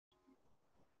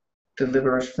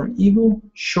delivers from evil,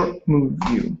 short movie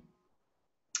review.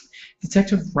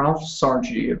 Detective Ralph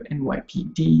Sargi of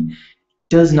NYPD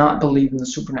does not believe in the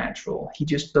supernatural. He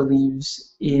just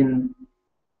believes in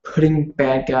putting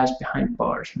bad guys behind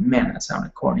bars. Man, that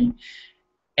sounded corny.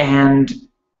 And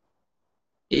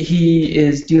he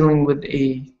is dealing with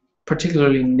a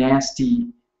particularly nasty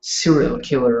serial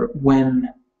killer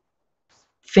when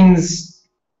things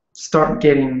start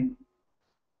getting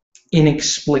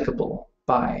inexplicable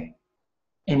by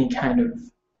any kind of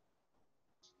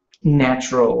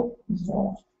natural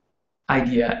law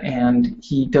idea, and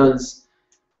he does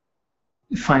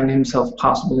find himself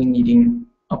possibly needing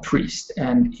a priest,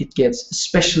 and it gets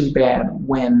especially bad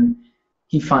when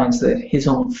he finds that his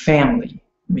own family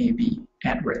may be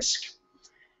at risk.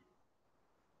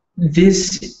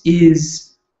 This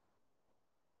is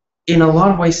in a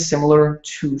lot of ways similar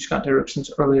to Scott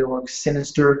Derrickson's earlier work,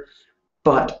 Sinister,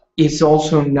 but it's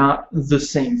also not the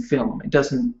same film. It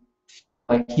doesn't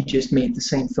like he just made the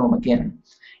same film again.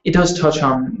 It does touch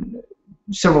on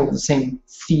several of the same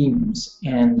themes,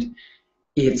 and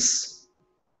it's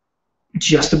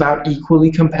just about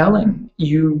equally compelling.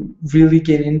 You really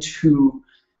get into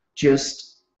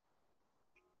just,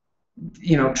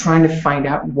 you know, trying to find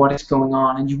out what is going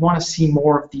on, and you want to see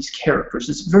more of these characters.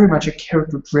 It's very much a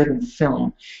character-driven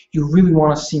film. You really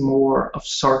want to see more of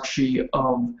Sarchi,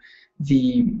 of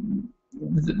the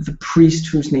priest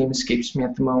whose name escapes me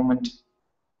at the moment.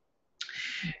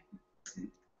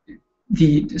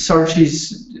 The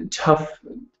Sarchi's tough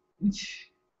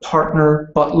partner,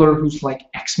 butler, who's like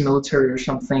ex-military or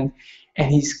something,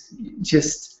 and he's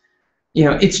just, you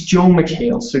know, it's Joel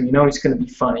McHale, so you know he's going to be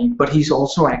funny, but he's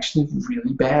also actually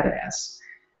really badass.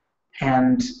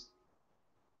 And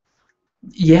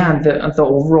yeah, the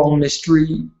overall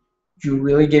mystery, you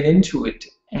really get into it,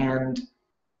 and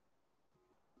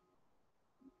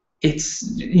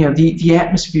it's, you know, the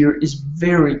atmosphere is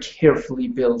very carefully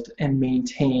built and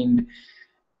maintained.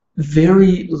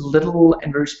 Very little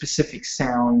and very specific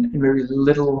sound and very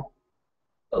little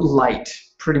light,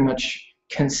 pretty much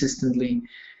consistently,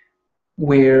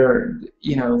 where,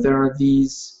 you know, there are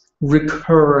these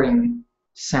recurring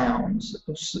sounds.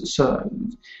 So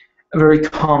a very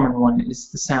common one is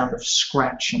the sound of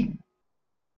scratching.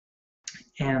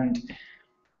 And,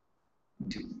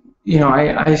 you know,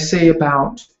 I say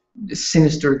about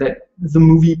Sinister that the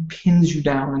movie pins you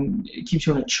down and it keeps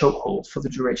you in a chokehold for the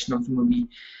duration of the movie.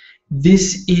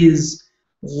 This is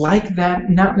like that,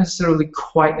 not necessarily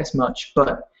quite as much,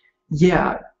 but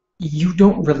yeah, you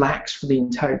don't relax for the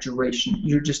entire duration.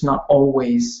 You're just not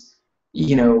always,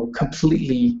 you know,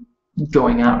 completely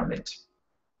going out of it.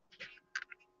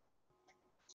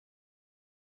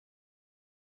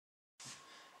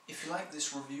 If you like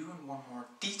this review and want a more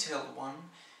detailed one,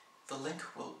 the link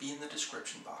will be in the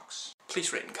description box.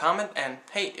 Please rate and comment, and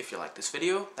hey, if you like this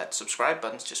video, that subscribe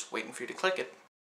button's just waiting for you to click it.